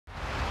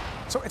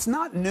So it's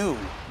not new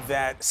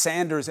that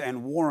Sanders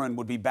and Warren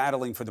would be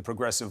battling for the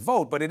progressive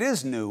vote, but it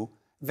is new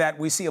that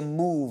we see a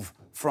move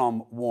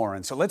from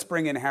Warren. So let's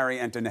bring in Harry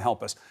Enton to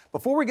help us.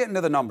 Before we get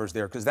into the numbers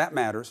there, because that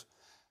matters,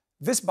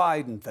 this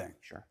Biden thing,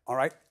 Sure. All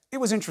right? It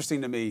was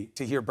interesting to me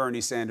to hear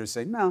Bernie Sanders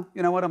say, no,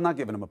 you know what, I'm not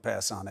giving him a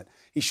pass on it.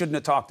 He shouldn't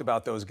have talked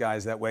about those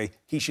guys that way.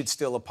 He should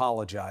still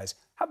apologize.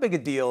 How big a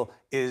deal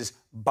is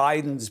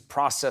Biden's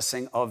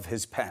processing of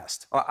his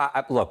past?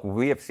 Look,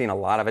 we have seen a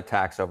lot of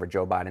attacks over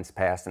Joe Biden's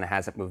past, and it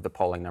hasn't moved the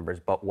polling numbers.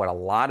 But what a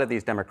lot of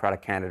these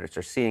Democratic candidates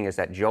are seeing is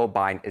that Joe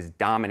Biden is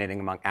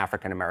dominating among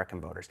African-American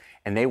voters,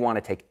 and they want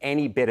to take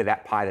any bit of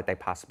that pie that they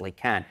possibly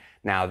can.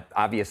 Now,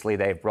 obviously,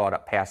 they've brought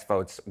up past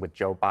votes with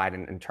Joe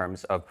Biden in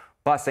terms of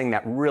busing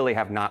that really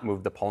have not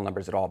moved the poll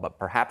numbers at all. But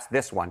perhaps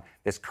this one,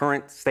 this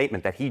current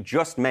statement that he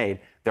just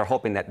made, they're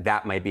hoping that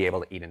that may be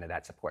able to eat into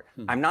that support.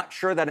 I'm not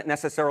sure that it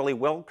necessarily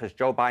will, because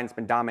Joe Biden's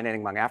been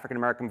dominating among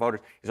African-American voters.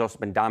 He's also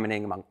been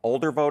dominating among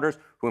older voters,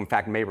 who in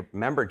fact may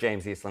remember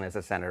James Eastland as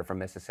a senator from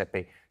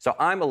Mississippi. So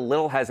I'm a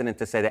little hesitant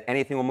to say that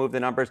anything will move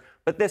the numbers,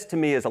 but this to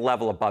me is a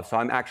level above. So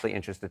I'm actually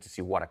interested to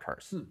see what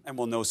occurs. And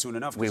we'll know soon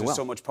enough because there's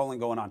so much polling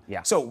going on.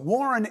 Yeah. So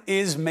Warren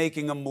is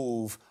making a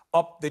move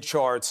up the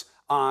charts.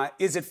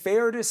 Is it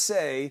fair to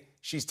say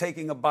she's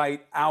taking a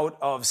bite out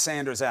of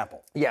Sanders'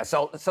 apple? Yeah,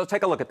 so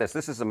take a look at this.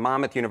 This is a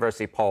Monmouth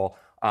University poll,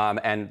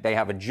 and they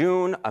have a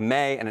June, a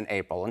May, and an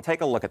April. And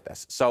take a look at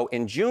this. So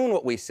in June,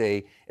 what we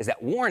see is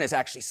that Warren is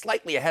actually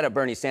slightly ahead of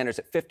Bernie Sanders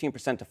at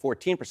 15% to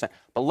 14%.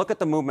 But look at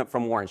the movement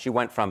from Warren. She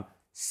went from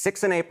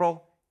 6 in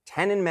April,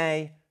 10 in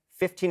May,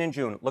 15 in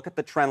June. Look at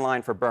the trend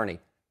line for Bernie.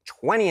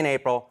 20 in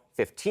April,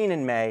 15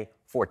 in May,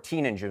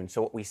 14 in June.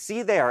 So what we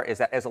see there is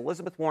that as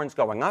Elizabeth Warren's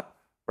going up,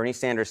 Bernie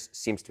Sanders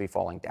seems to be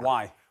falling down.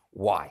 Why?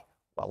 Why?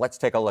 Well, let's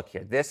take a look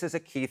here. This is a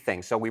key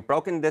thing. So we've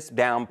broken this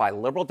down by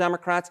liberal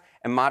Democrats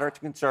and moderate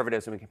to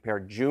conservatives, and we compare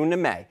June to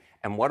May.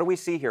 And what do we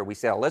see here? We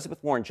see Elizabeth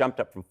Warren jumped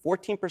up from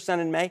 14%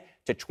 in May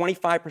to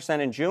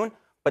 25% in June.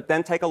 But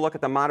then take a look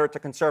at the moderate to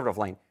conservative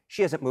lane.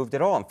 She hasn't moved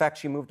at all. In fact,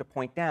 she moved a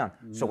point down.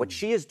 So what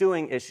she is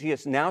doing is she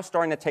is now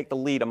starting to take the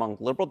lead among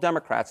liberal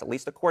Democrats, at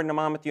least according to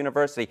Monmouth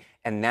University,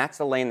 and that's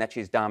the lane that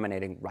she's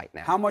dominating right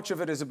now. How much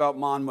of it is about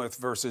Monmouth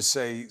versus,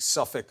 say,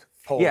 Suffolk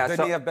poll? Yeah,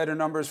 Didn't he have better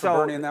numbers for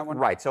Bernie in that one?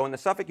 Right. So in the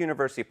Suffolk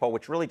University poll,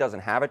 which really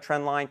doesn't have a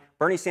trend line,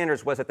 Bernie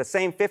Sanders was at the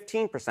same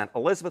 15%.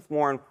 Elizabeth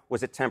Warren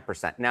was at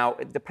 10%. Now,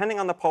 depending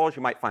on the polls,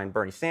 you might find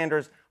Bernie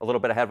Sanders a little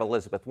bit ahead of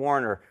Elizabeth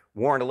Warren, or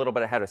Warren a little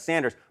bit ahead of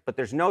Sanders. But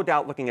there's no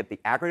doubt, looking at the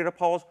aggregate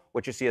polls,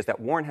 what you see is that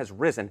Warren has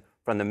risen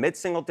from the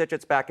mid-single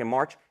digits back in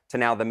March to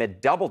now the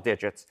mid-double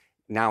digits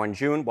now in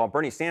June, while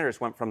Bernie Sanders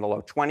went from the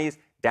low 20s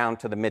down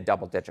to the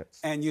mid-double digits.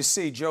 And you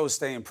see Joe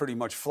staying pretty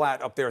much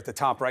flat up there at the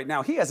top right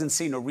now. He hasn't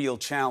seen a real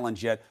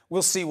challenge yet.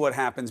 We'll see what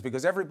happens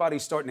because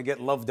everybody's starting to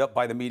get loved up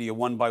by the media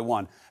one by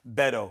one.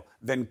 Beto,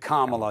 then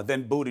Kamala,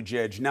 then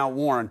Buttigieg, now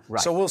Warren.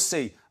 Right. So we'll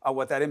see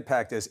what that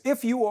impact is.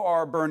 If you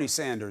are Bernie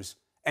Sanders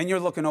and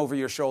you're looking over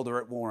your shoulder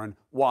at Warren,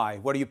 why?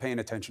 What are you paying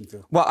attention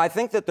to? Well, I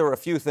think that there are a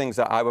few things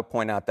that I would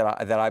point out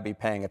that I'd be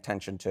paying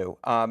attention to.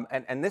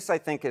 And this, I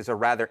think, is a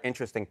rather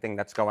interesting thing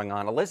that's going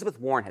on. Elizabeth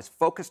Warren has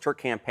focused her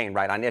campaign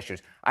right on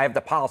issues. I have the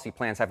policy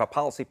plans. I have a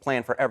policy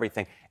plan for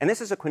everything. And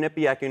this is a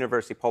Quinnipiac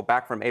University poll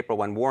back from April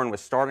when Warren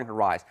was starting her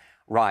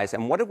rise.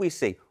 And what did we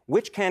see?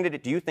 Which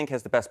candidate do you think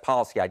has the best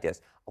policy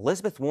ideas?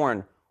 Elizabeth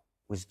Warren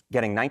was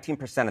getting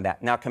 19% of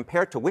that. Now,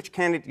 compared to which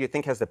candidate do you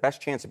think has the best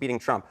chance of beating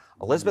Trump?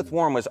 Elizabeth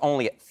Warren was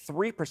only at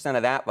 3%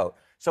 of that vote.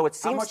 So it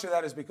seems... How much of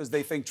that is because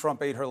they think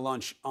Trump ate her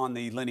lunch on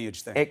the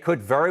lineage thing? It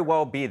could very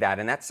well be that,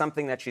 and that's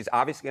something that she's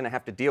obviously going to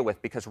have to deal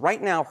with, because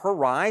right now her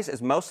rise is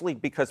mostly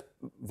because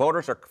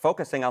voters are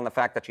focusing on the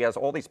fact that she has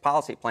all these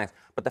policy plans.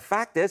 But the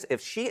fact is,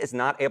 if she is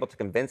not able to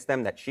convince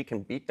them that she can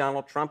beat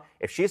Donald Trump,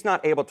 if she's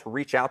not able to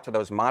reach out to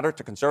those moderate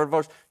to conservative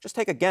voters, just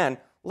take again,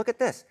 look at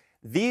this.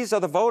 These are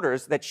the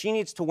voters that she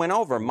needs to win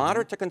over,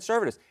 moderate to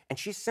conservatives. And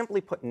she's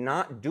simply put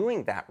not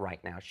doing that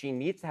right now. She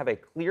needs to have a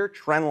clear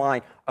trend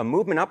line, a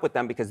movement up with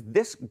them, because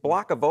this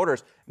block of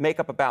voters make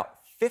up about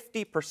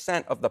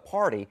 50% of the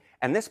party.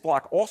 And this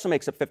block also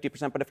makes up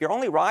 50%. But if you're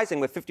only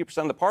rising with 50%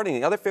 of the party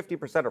and the other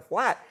 50% are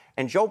flat,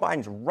 and Joe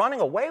Biden's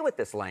running away with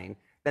this lane,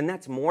 then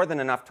that's more than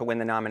enough to win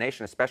the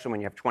nomination, especially when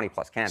you have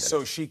 20-plus candidates.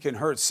 So she can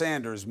hurt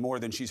Sanders more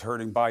than she's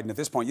hurting Biden at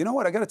this point. You know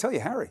what? I got to tell you,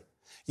 Harry,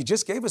 you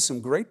just gave us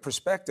some great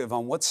perspective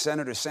on what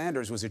Senator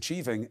Sanders was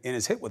achieving in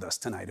his hit with us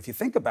tonight. If you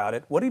think about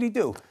it, what did he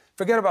do?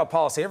 Forget about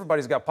policy.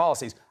 Everybody's got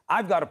policies.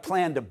 I've got a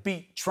plan to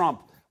beat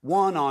Trump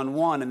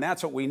one-on-one, and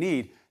that's what we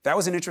need. That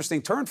was an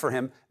interesting turn for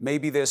him.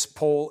 Maybe this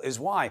poll is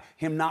why.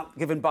 Him not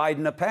giving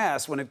Biden a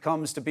pass when it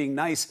comes to being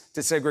nice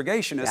to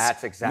segregationists.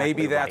 That's exactly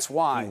Maybe that's right.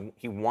 why.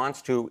 He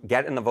wants to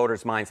get in the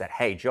voters' minds that,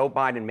 hey, Joe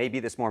Biden may be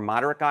this more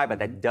moderate guy, but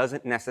that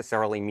doesn't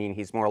necessarily mean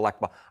he's more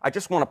electable. I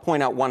just want to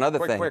point out one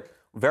other thing.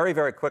 Very,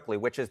 very quickly,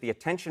 which is the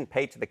attention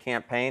paid to the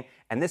campaign.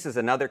 And this is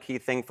another key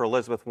thing for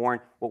Elizabeth Warren.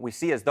 What we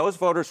see is those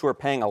voters who are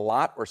paying a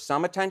lot or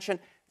some attention,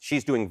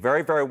 she's doing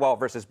very, very well,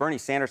 versus Bernie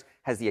Sanders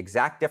has the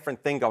exact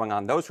different thing going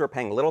on. Those who are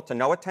paying little to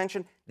no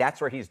attention,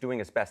 that's where he's doing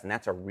his best, and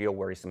that's a real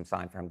worrisome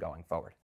sign for him going forward.